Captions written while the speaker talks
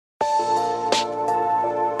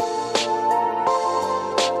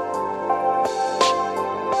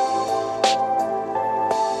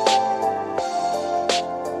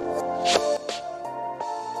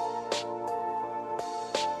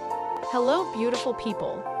beautiful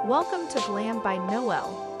people. Welcome to Glam by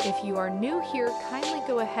Noelle. If you are new here, kindly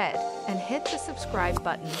go ahead and hit the subscribe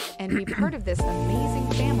button and be part of this amazing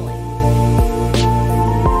family.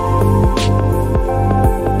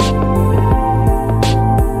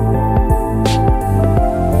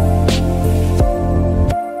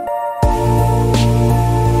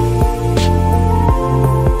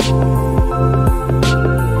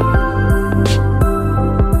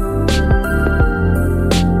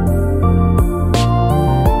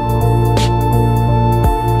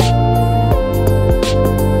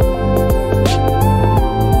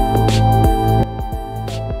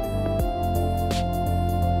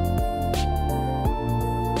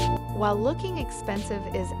 While looking expensive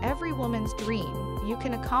is every woman's dream, you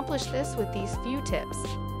can accomplish this with these few tips.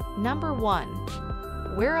 Number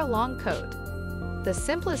 1. Wear a long coat. The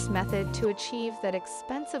simplest method to achieve that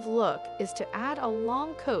expensive look is to add a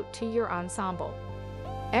long coat to your ensemble.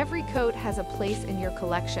 Every coat has a place in your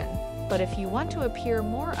collection, but if you want to appear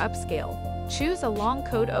more upscale, choose a long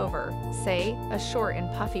coat over, say, a short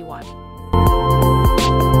and puffy one.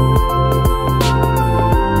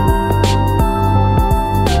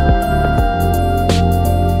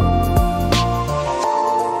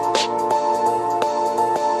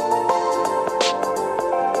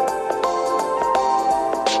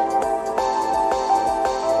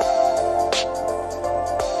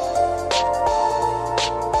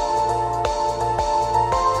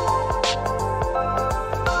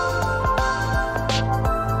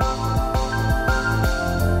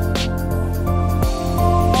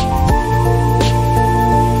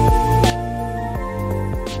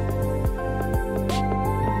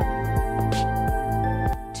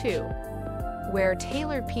 2. Wear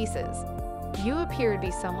tailored pieces. You appear to be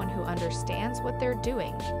someone who understands what they're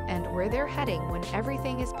doing and where they're heading when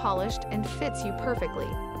everything is polished and fits you perfectly.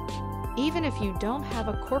 Even if you don't have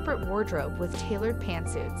a corporate wardrobe with tailored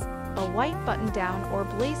pantsuits, a white button-down or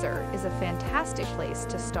blazer is a fantastic place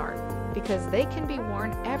to start because they can be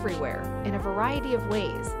worn everywhere in a variety of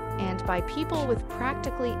ways and by people with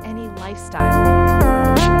practically any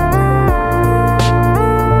lifestyle.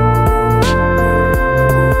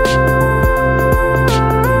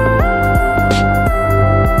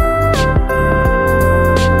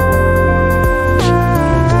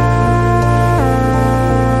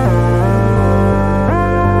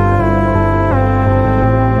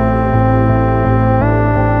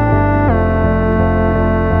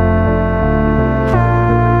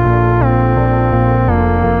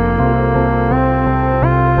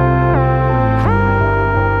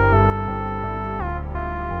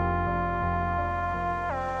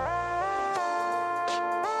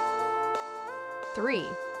 3.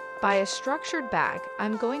 Buy a structured bag.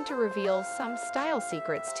 I'm going to reveal some style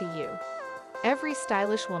secrets to you. Every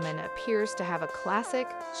stylish woman appears to have a classic,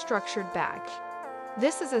 structured bag.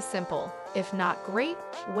 This is a simple, if not great,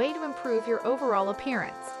 way to improve your overall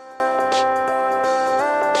appearance.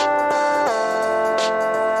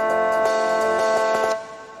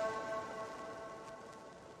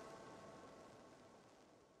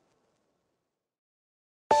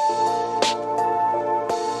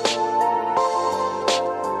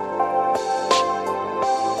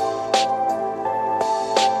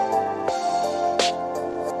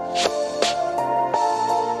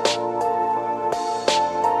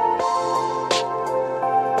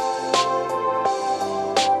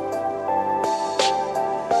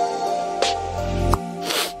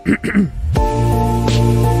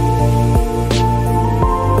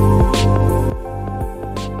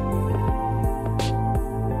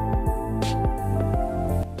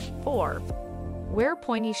 4. Wear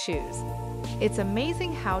pointy shoes. It's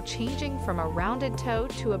amazing how changing from a rounded toe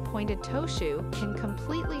to a pointed toe shoe can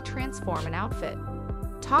completely transform an outfit.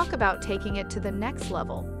 Talk about taking it to the next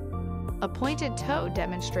level. A pointed toe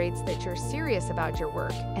demonstrates that you're serious about your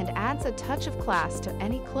work and adds a touch of class to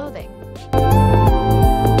any clothing.